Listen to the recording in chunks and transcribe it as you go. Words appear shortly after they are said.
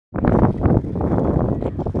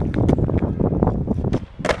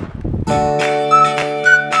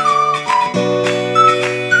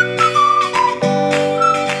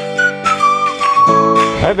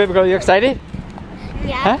Alright, baby girl, you excited?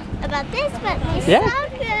 Yeah. Huh? About this, but it's Yeah. so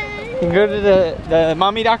good. You can go to the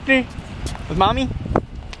mommy doctor with mommy?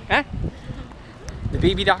 Huh? The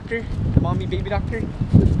baby doctor? The mommy baby doctor?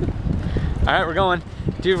 Alright, we're going.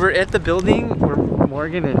 Dude, we're at the building where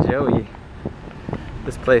Morgan and Joey.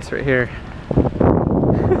 This place right here.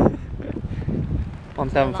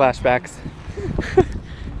 Mom's having flashbacks.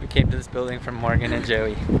 We came to this building from Morgan and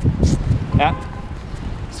Joey. Yeah.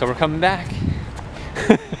 So we're coming back.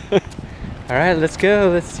 Alright, let's go.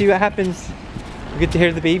 Let's see what happens. We get to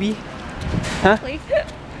hear the baby. Huh? Please.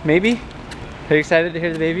 Maybe? Are you excited to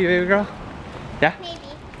hear the baby, baby girl? Yeah? Maybe.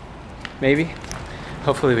 Maybe?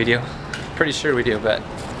 Hopefully we do. Pretty sure we do, but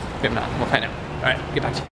if not, we'll find out. Alright, get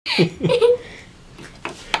back to you.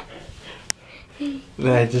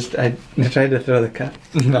 I tried to throw the cup.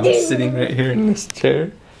 And I was sitting right here in this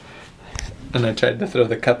chair. And I tried to throw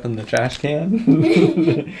the cup in the trash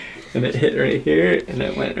can. And it hit right here and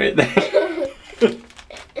it went right there.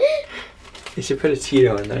 You should put a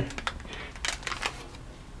Cheeto in there.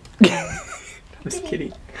 I'm just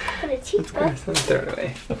kidding. Put a Cheeto. Let's throw it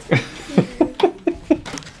away.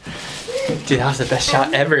 Dude, that was the best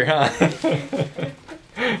shot ever, huh?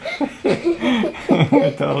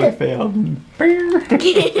 It totally failed.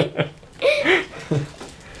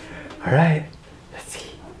 Alright, let's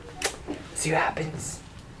see. See what happens.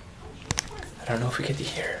 I don't know if we get to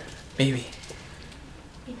hear. Maybe.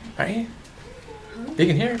 Are you? You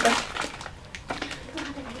can hear it, right?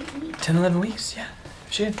 10, 11 weeks? Yeah,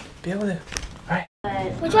 should be able to. Alright.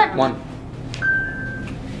 Which one? One.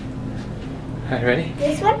 Alright, ready?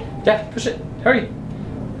 This one? Yeah, push it. Hurry.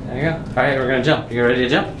 There you go. Alright, we're gonna jump. You ready to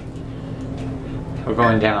jump? We're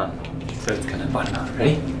going down. So it's gonna bottom out.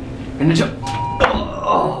 Ready? We're gonna jump.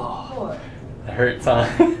 Oh! That hurts, huh?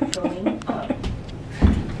 Going up.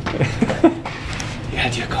 You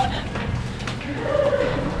gotta do it going up.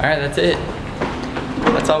 Alright, that's it.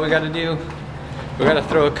 That's all we gotta do. We gotta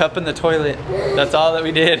throw a cup in the toilet. That's all that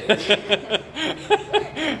we did.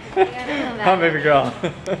 Come, baby girl.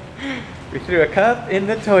 We threw a cup in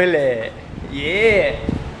the toilet. Yeah.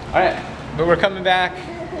 Alright, but we're coming back.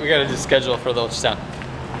 We gotta just schedule for the ultrasound.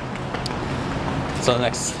 So the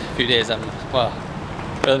next few days, well,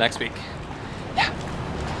 for the next week. Yeah.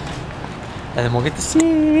 And then we'll get to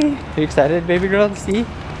see. Are you excited, baby girl, to see?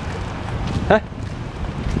 Huh?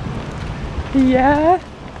 Yeah.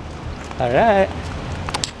 Alright.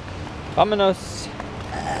 Vámonos.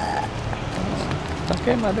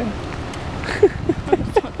 Okay, mother.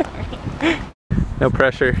 No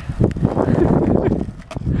pressure.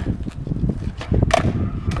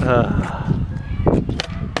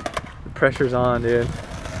 The pressure's on, dude.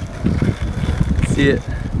 See it.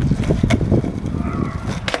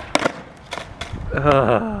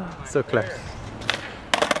 So close.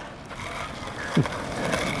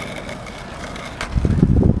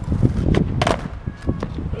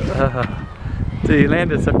 So you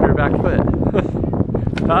landed up your back foot.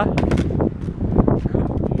 Huh?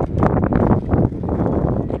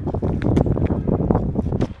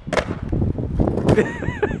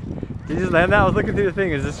 Did you just land that? I was looking through the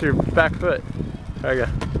thing. Is this your back foot? There you go.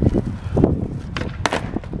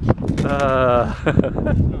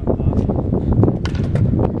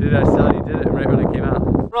 Dude, I saw you did it right when I came out.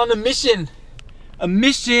 We're on a mission. A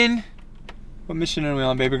mission. What mission are we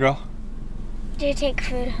on, baby girl? To take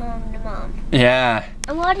food home to mom. Yeah.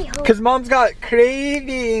 I'm already home. Cause mom's got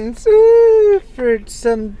cravings for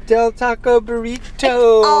some Del Taco burritos. It's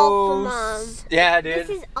all for mom. Yeah, dude. This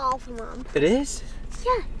is all for mom. It is?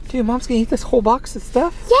 Yeah. Dude, mom's gonna eat this whole box of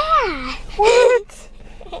stuff? Yeah. What?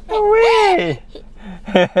 No way.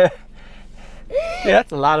 Yeah,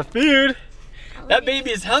 that's a lot of food. That baby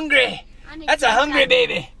is hungry. That's a hungry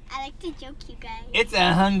baby. I like to joke you guys. It's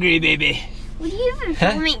a hungry baby. What are you even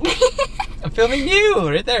filming? I'm filming you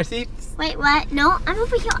right there, see? Wait, what? No, I'm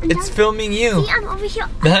over here. It's filming you. See, I'm over here.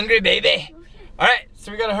 The hungry baby. Alright,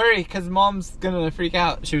 so we gotta hurry because mom's gonna freak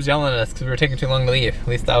out. She was yelling at us because we were taking too long to leave. At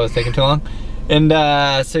least I was taking too long. And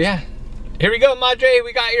so yeah. Here we go, Madre.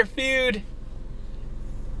 We got your food.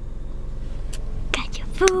 Got your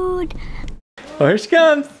food. Oh, here she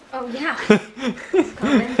comes. Oh, yeah.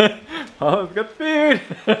 Mom's got the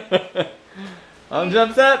food. Mom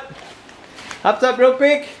jumps up. Hops up real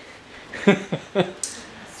quick.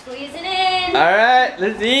 Squeeze it in. Alright,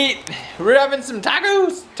 let's eat. We're having some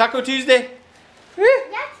tacos. Taco Tuesday. Woo.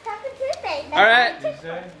 Yeah, it's Taco Tuesday. Alright.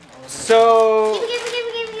 So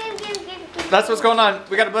that's what's going on.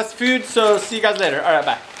 We gotta bless the food, so see you guys later. Alright,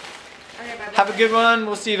 bye. Okay, bye. Have a good one.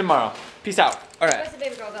 We'll see you tomorrow. Peace out. Alright. Where's the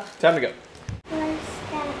baby girl go? Time to go. Was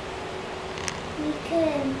that we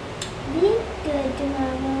could be good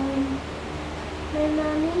tomorrow. No when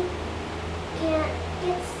mommy can't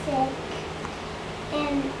get sick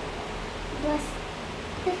and bless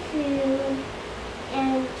the food,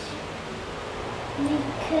 and we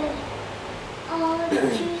could all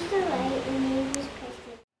choose the right and name this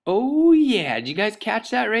person. Oh yeah, did you guys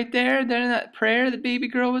catch that right there? There in that prayer the baby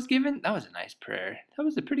girl was given? That was a nice prayer. That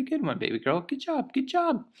was a pretty good one, baby girl. Good job, good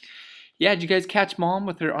job. Yeah, did you guys catch mom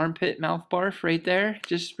with her armpit mouth barf right there?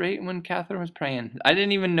 Just right when Catherine was praying. I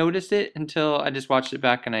didn't even notice it until I just watched it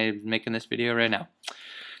back and I'm making this video right now.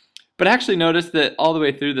 But I actually noticed that all the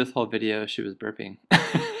way through this whole video she was burping.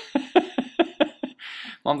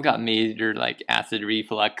 Mom's got major like acid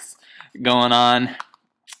reflux going on.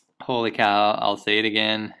 Holy cow, I'll say it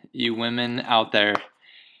again. You women out there,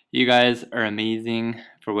 you guys are amazing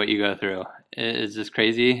for what you go through. It's just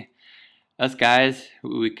crazy. Us guys,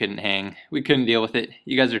 we couldn't hang. We couldn't deal with it.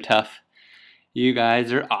 You guys are tough. You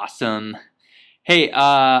guys are awesome. Hey,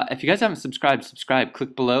 if you guys haven't subscribed, subscribe.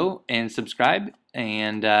 Click below and subscribe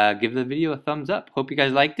and give the video a thumbs up. Hope you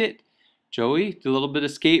guys liked it. Joey, did a little bit of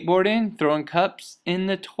skateboarding, throwing cups in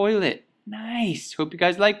the toilet. Nice. Hope you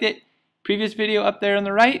guys liked it. Previous video up there on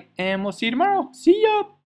the right, and we'll see you tomorrow. See ya.